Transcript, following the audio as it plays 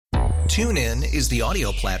TuneIn is the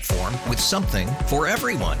audio platform with something for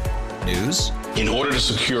everyone. News. In order to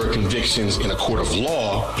secure convictions in a court of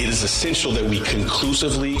law, it is essential that we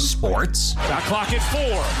conclusively. Sports. Shot clock at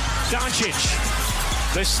 4.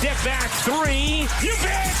 Doncic. The step back 3. You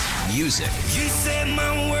bet. Music. You set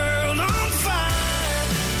my world on fire.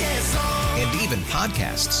 Yes, and even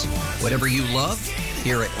podcasts. Whatever you love,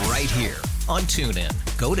 hear it right here on TuneIn.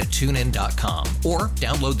 Go to TuneIn.com or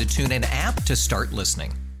download the TuneIn app to start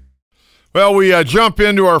listening. Well, we jump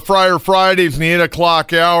into our Friar Fridays in the 8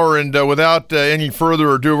 o'clock hour, and without any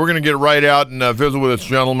further ado, we're going to get right out and visit with this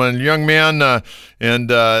gentleman, a young man and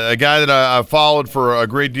a guy that I followed for a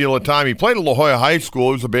great deal of time. He played at La Jolla High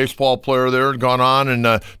School. He was a baseball player there, gone on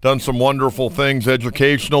and done some wonderful things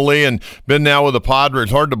educationally, and been now with the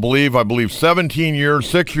Padres. Hard to believe. I believe 17 years,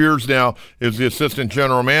 6 years now is the assistant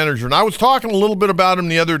general manager. And I was talking a little bit about him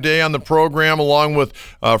the other day on the program, along with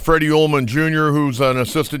Freddie Ullman Jr., who's an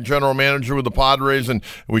assistant general manager with the Padres, and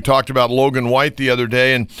we talked about Logan White the other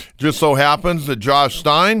day, and just so happens that Josh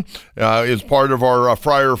Stein is part of our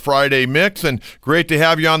Friar Friday mix, and great to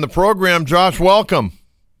have you on the program. Josh, welcome.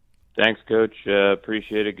 Thanks, Coach.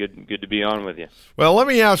 Appreciate it. Good to be on with you. Well, let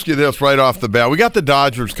me ask you this right off the bat. We got the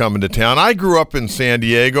Dodgers coming to town. I grew up in San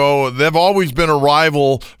Diego. They've always been a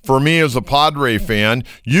rival for me as a Padre fan.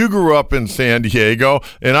 You grew up in San Diego,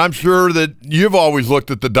 and I'm sure that you've always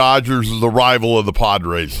looked at the Dodgers as a rival of the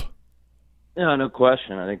Padres. Yeah, no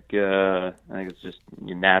question. I think it's just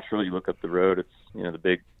natural. You look up the road. It's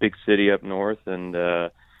the big city up north, and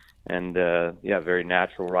very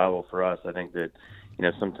natural rival for us. I think that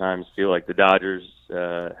sometimes feel like the Dodgers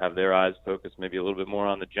have their eyes focused maybe a little bit more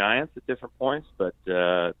on the Giants at different points. But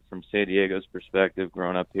from San Diego's perspective,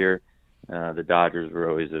 growing up here, the Dodgers were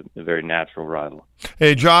always a very natural rival.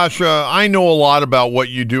 Hey, Josh, I know a lot about what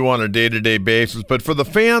you do on a day-to-day basis, but for the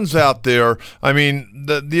fans out there, I mean,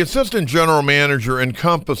 the assistant general manager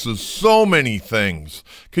encompasses so many things.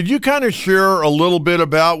 Could you kind of share a little bit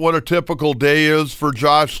about what a typical day is for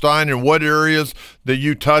Josh Stein and what areas that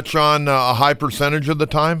you touch on a high percentage of the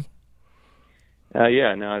time? It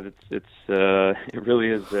really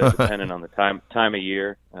is dependent on the time of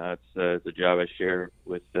year. It's a job I share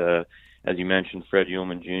with, as you mentioned, Fred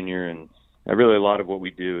Ullman Jr. and really a lot of what we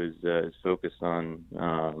do is focused on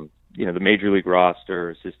the major league roster,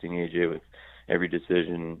 assisting AJ with every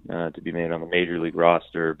decision to be made on the major league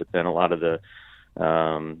roster, but then a lot of the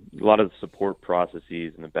support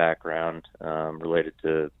processes in the background related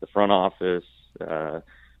to the front office,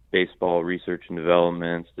 baseball research and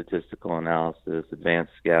development, statistical analysis,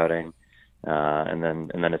 advanced scouting, and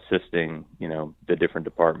then assisting the different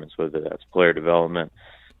departments, whether that's player development,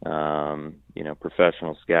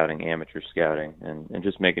 professional scouting, amateur scouting, and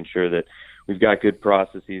just making sure that we've got good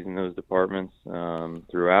processes in those departments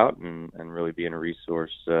throughout, and really being a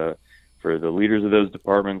resource for the leaders of those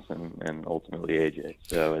departments and ultimately AJ.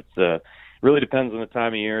 So it's really depends on the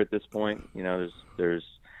time of year at this point.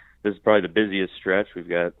 This is probably the busiest stretch. We've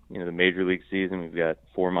got the major league season, we've got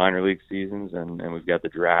 4 minor league seasons, and we've got the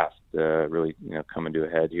draft really coming to a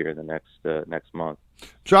head here in the next month.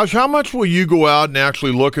 Josh, how much will you go out and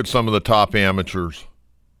actually look at some of the top amateurs?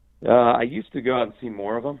 I used to go out and see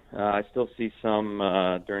more of them. I still see some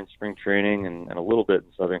during spring training and a little bit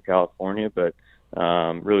in Southern California, but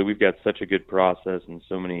really we've got such a good process and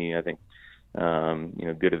so many, I think,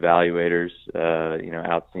 good evaluators,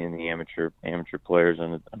 out seeing the amateur players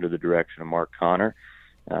under the direction of Mark Connor,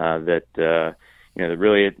 that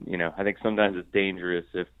really, I think sometimes it's dangerous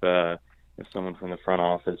if someone from the front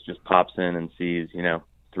office just pops in and sees,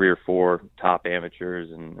 3 or 4 top amateurs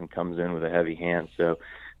and comes in with a heavy hand. So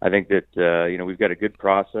I think that, we've got a good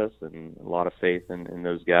process and a lot of faith in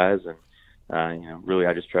those guys. And, really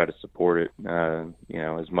I just try to support it,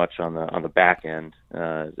 as much on the back end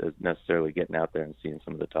as necessarily getting out there and seeing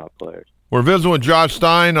some of the top players. We're visiting with Josh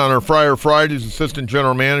Stein on our Friar Fridays, assistant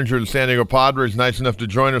general manager of the San Diego Padres. Nice enough to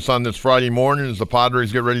join us on this Friday morning as the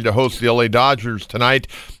Padres get ready to host the LA Dodgers tonight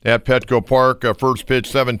at Petco Park. First pitch,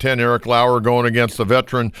 7:10, Eric Lauer going against the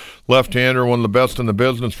veteran left-hander, one of the best in the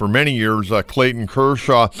business for many years, Clayton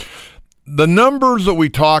Kershaw. The numbers that we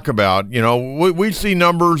talk about, we see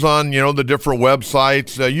numbers on, the different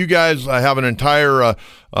websites. You guys have an entire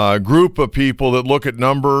group of people that look at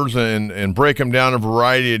numbers and break them down a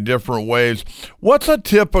variety of different ways. What's a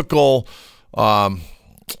typical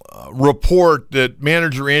report that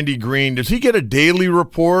manager Andy Green, does he get a daily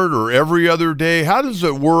report or every other day? How does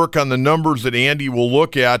it work on the numbers that Andy will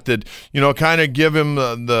look at that, kind of give him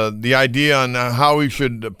the idea on how he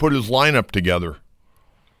should put his lineup together?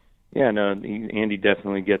 Yeah, no, Andy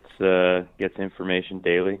definitely gets information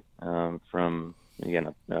daily from,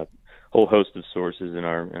 again, a whole host of sources in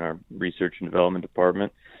our research and development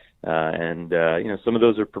department. Some of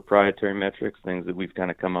those are proprietary metrics, things that we've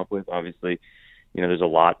kind of come up with. Obviously, there's a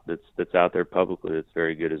lot that's out there publicly that's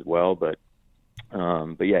very good as well. But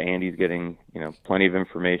yeah, Andy's getting, plenty of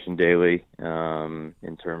information daily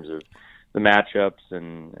in terms of the matchups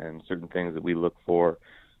and certain things that we look for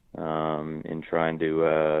in trying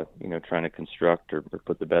to construct or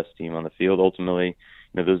put the best team on the field. Ultimately,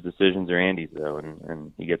 those decisions are Andy's though,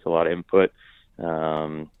 and he gets a lot of input,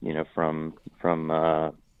 from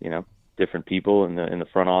different people in the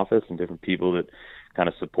front office and different people that kind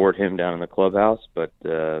of support him down in the clubhouse. But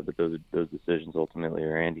those decisions ultimately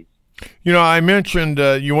are Andy's. I mentioned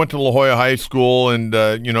you went to La Jolla High School, and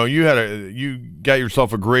you got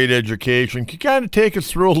yourself a great education. Can you kind of take us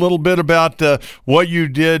through a little bit about what you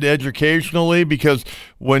did educationally? Because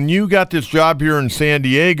when you got this job here in San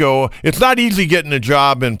Diego, it's not easy getting a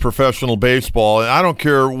job in professional baseball. I don't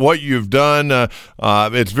care what you've done;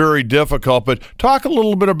 it's very difficult. But talk a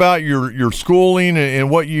little bit about your schooling and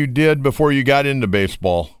what you did before you got into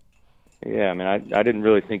baseball. Yeah, I mean, I didn't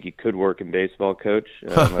really think you could work in baseball, Coach,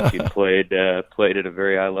 unless you played at a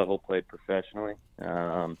very high level, played professionally.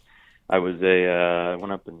 I went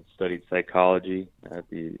up and studied psychology at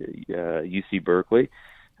the UC Berkeley,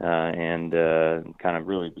 and kind of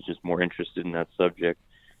really was just more interested in that subject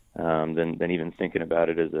than even thinking about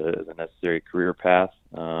it as a necessary career path.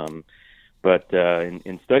 But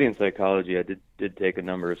in studying psychology, I did take a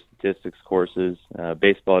number of statistics courses.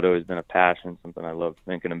 Baseball had always been a passion, something I loved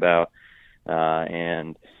thinking about.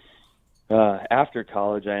 After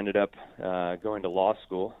college, I ended up going to law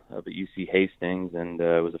school up at UC Hastings, and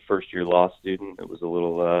was a first-year law student. It was a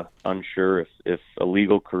little unsure if a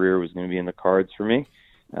legal career was going to be in the cards for me,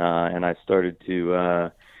 and I started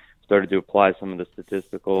to apply some of the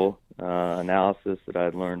statistical analysis that I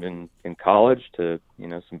had learned in college to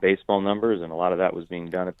some baseball numbers, and a lot of that was being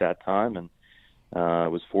done at that time. And I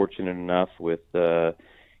was fortunate enough with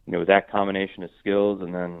that combination of skills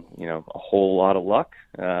and then a whole lot of luck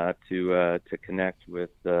to connect with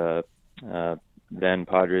then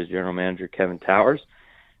Padres general manager Kevin Towers,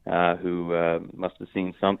 who must have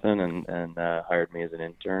seen something and hired me as an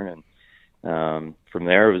intern. And from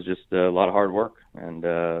there, it was just a lot of hard work and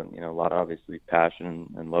a lot of obviously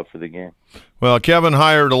passion and love for the game. Well, Kevin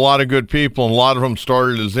hired a lot of good people, and a lot of them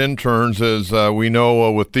started as interns, as we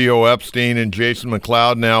know with Theo Epstein and Jason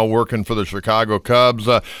McLeod now working for the Chicago Cubs.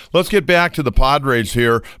 Let's get back to the Padres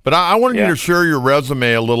here, but I wanted you to share your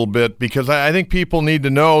resume a little bit, because I think people need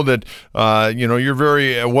to know that you're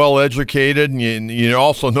very well educated, and you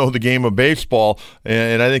also know the game of baseball,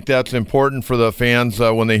 and I think that's important for the fans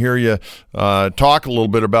when they hear you talk a little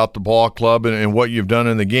bit about the ball club and what you've done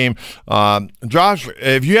in the game. Josh,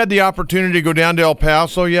 have you had the opportunity to go down to El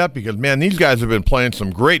Paso yet? Because, man, these guys have been playing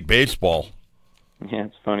some great baseball. Yeah,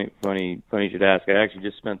 it's funny you should ask. I actually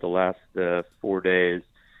just spent the last 4 days,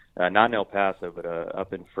 not in El Paso, but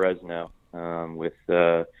up in Fresno with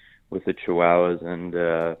the Chihuahuas, and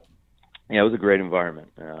it was a great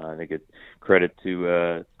environment. I think it's credit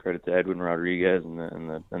to Edwin Rodriguez and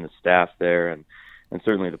the staff there, and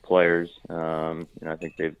certainly the players. I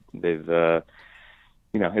think they've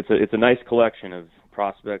it's a nice collection of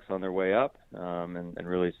prospects on their way up, and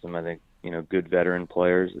really some, I think, good veteran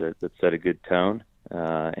players that set a good tone,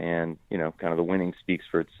 and kind of the winning speaks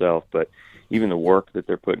for itself. But even the work that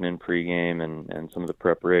they're putting in pregame and some of the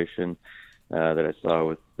preparation that I saw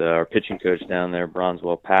with our pitching coach down there,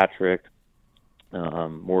 Bronswell Patrick,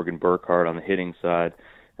 Morgan Burkhart on the hitting side,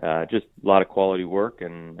 just a lot of quality work,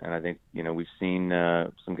 and I think we've seen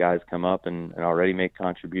some guys come up and already make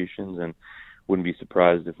contributions, and wouldn't be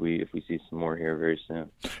surprised if we see some more here very soon.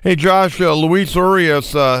 Hey, Josh, Luis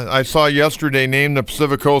Urias, I saw yesterday named the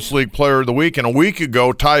Pacific Coast League Player of the Week, and a week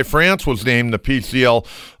ago, Ty France was named the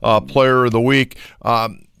PCL Player of the Week.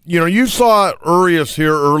 You saw Urias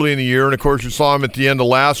here early in the year, and, of course, you saw him at the end of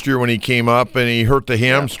last year when he came up and he hurt the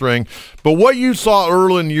hamstring. But what you saw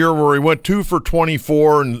early in the year where he went 2 for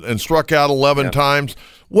 24 and struck out 11 times,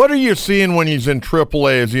 what are you seeing when he's in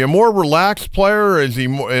AAA? Is he a more relaxed player? Is he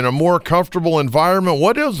in a more comfortable environment?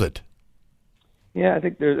 What is it? Yeah, I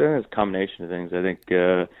think there's a combination of things. I think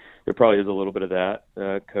there probably is a little bit of that,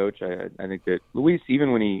 Coach. I think that Luis,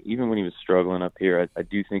 even when he was struggling up here, I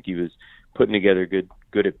do think he was putting together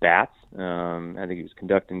good at bats. I think he was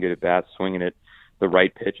conducting good at bats, swinging at the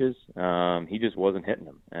right pitches. He just wasn't hitting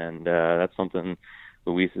them, and that's something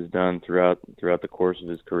Luis has done throughout the course of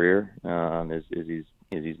his career.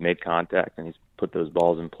 He's made contact and he's put those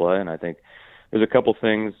balls in play. And I think there's a couple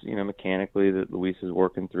things, mechanically that Luis is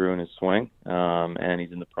working through in his swing, and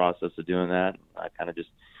he's in the process of doing that. I kind of just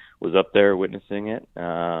was up there witnessing it.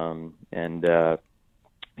 So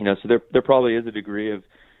there probably is a degree of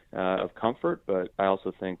comfort, but I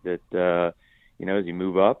also think that as you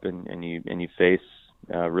move up and you face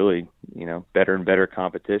really better and better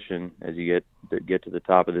competition as you get to the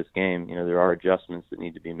top of this game, there are adjustments that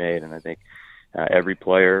need to be made, and I think every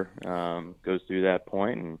player goes through that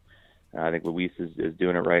point, and I think Luis is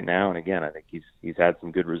doing it right now. And again, I think he's had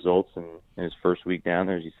some good results in his first week down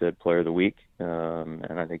there, as you said, Player of the Week,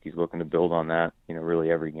 and I think he's looking to build on that,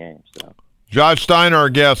 really every game. So. Josh Stein, our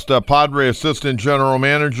guest, Padre Assistant General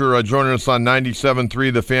Manager, joining us on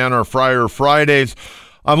 97.3 The Fan, our Friar Fridays.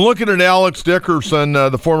 I'm looking at Alex Dickerson,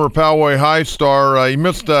 the former Poway High star. He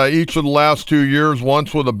missed each of the last 2 years,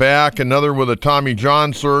 once with a back, another with a Tommy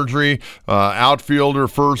John surgery, outfielder,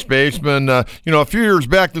 first baseman. A few years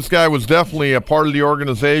back, this guy was definitely a part of the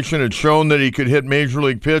organization. Had shown that he could hit major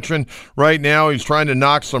league pitching. Right now, he's trying to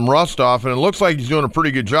knock some rust off, and it looks like he's doing a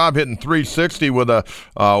pretty good job hitting 360 with a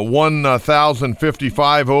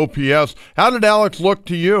 1,055 OPS. How did Alex look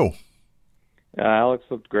to you? Alex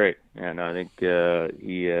looked great, and I think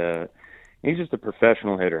he's just a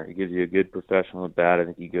professional hitter. He gives you a good professional at bat. I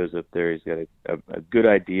think he goes up there. He's got a good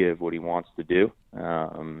idea of what he wants to do,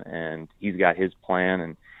 and he's got his plan,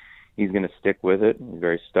 and he's going to stick with it. He's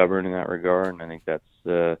very stubborn in that regard, and I think that's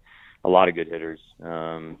a lot of good hitters,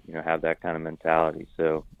 have that kind of mentality.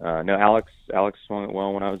 So, Alex swung it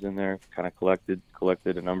well when I was in there. Kind of collected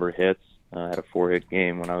a number of hits. Had a 4-hit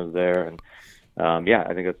game when I was there, and. I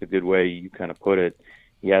think that's a good way you kind of put it.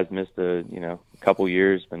 He has missed a couple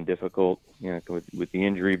years, been difficult, with the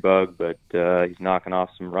injury bug, but he's knocking off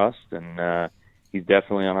some rust, and he's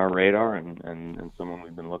definitely on our radar and someone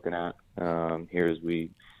we've been looking at here as we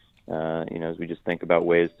just think about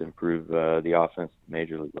ways to improve the offense at the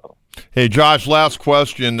major league level. Hey, Josh, last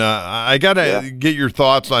question. I got to get your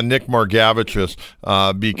thoughts on Nick Margevicius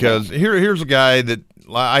because here's a guy that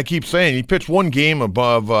I keep saying he pitched one game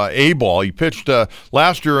above A-ball. He pitched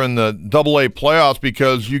last year in the AA playoffs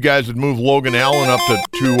because you guys had moved Logan Allen up to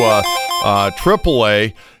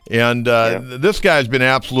AAA, and this guy's been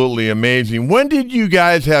absolutely amazing. When did you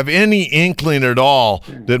guys have any inkling at all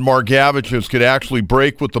that Margevicius could actually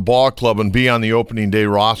break with the ball club and be on the opening day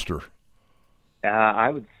roster? I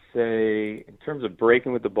would say in terms of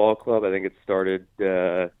breaking with the ball club, I think it started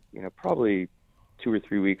probably 2 or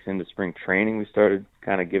 3 weeks into spring training. We started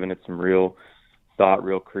kind of giving it some real thought,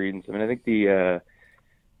 real credence. I mean, I think the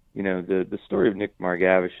story of Nick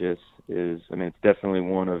Margevicius is, it's definitely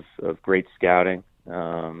one of great scouting, by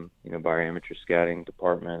our amateur scouting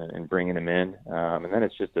department and bringing him in. And then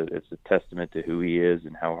it's a testament to who he is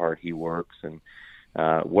and how hard he works and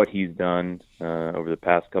what he's done over the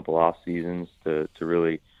past couple off seasons to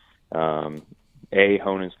really A,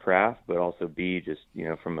 hone his craft, but also B, just,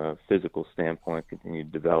 from a physical standpoint, continue to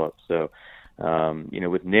develop. So,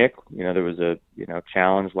 with Nick, there was a,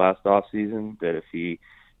 challenge last offseason that if he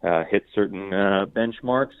hit certain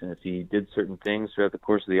benchmarks and if he did certain things throughout the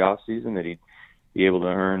course of the offseason, that he'd be able to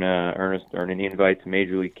earn an invite to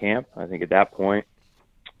Major League Camp. I think at that point,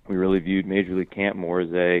 we really viewed Major League Camp more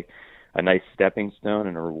as a nice stepping stone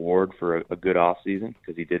and a reward for a good offseason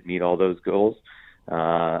because he did meet all those goals.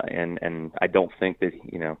 And I don't think that,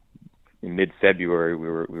 in mid-February we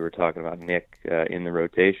were talking about Nick in the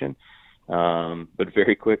rotation. But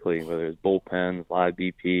very quickly, whether it's bullpens, live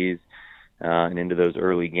BPs, and into those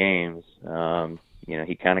early games,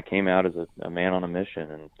 he kind of came out as a man on a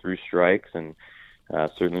mission and threw strikes and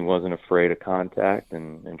certainly wasn't afraid of contact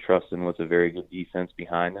and trusting what's a very good defense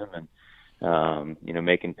behind him and,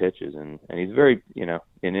 making pitches. And he's very,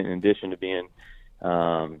 in addition to being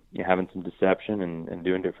having some deception and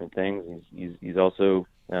doing different things, he's also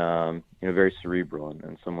very cerebral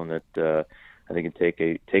and someone that I think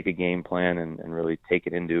can take a game plan and really take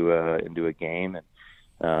it into a game,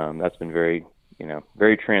 and that's been very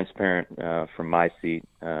transparent from my seat,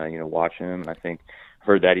 watching him. And I think I've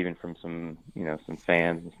heard that even from some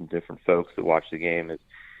fans and some different folks that watch the game is,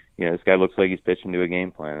 this guy looks like he's pitching to a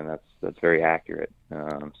game plan, and that's very accurate.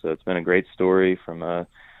 So it's been a great story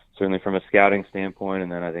certainly from a scouting standpoint,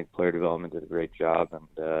 and then I think player development did a great job, and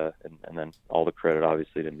then all the credit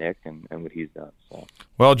obviously to Nick and what he's done. So.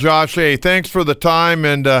 Well, Josh, hey, thanks for the time,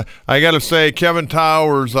 and I got to say, Kevin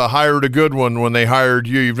Towers hired a good one when they hired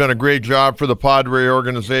you. You've done a great job for the Padre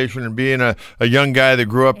organization, and being a young guy that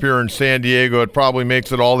grew up here in San Diego, it probably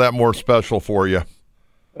makes it all that more special for you.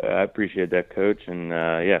 I appreciate that, Coach, and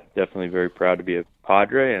definitely very proud to be a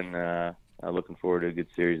Padre, and looking forward to a good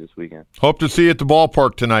series this weekend. Hope to see you at the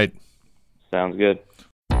ballpark tonight. Sounds good.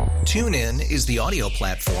 TuneIn is the audio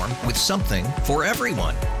platform with something for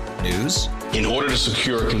everyone. News. In order to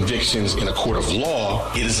secure convictions in a court of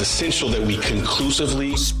law, it is essential that we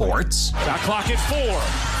conclusively. Sports. Got clock at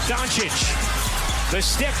 4. Doncic. The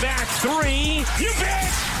step back 3. You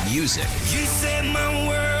bet. Music. You set my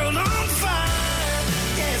world on fire.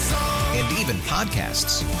 Yes, And even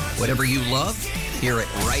podcasts. Whatever you love, hear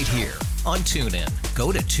it right here on TuneIn.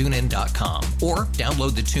 Go to TuneIn.com or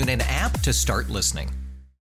download the TuneIn app to start listening.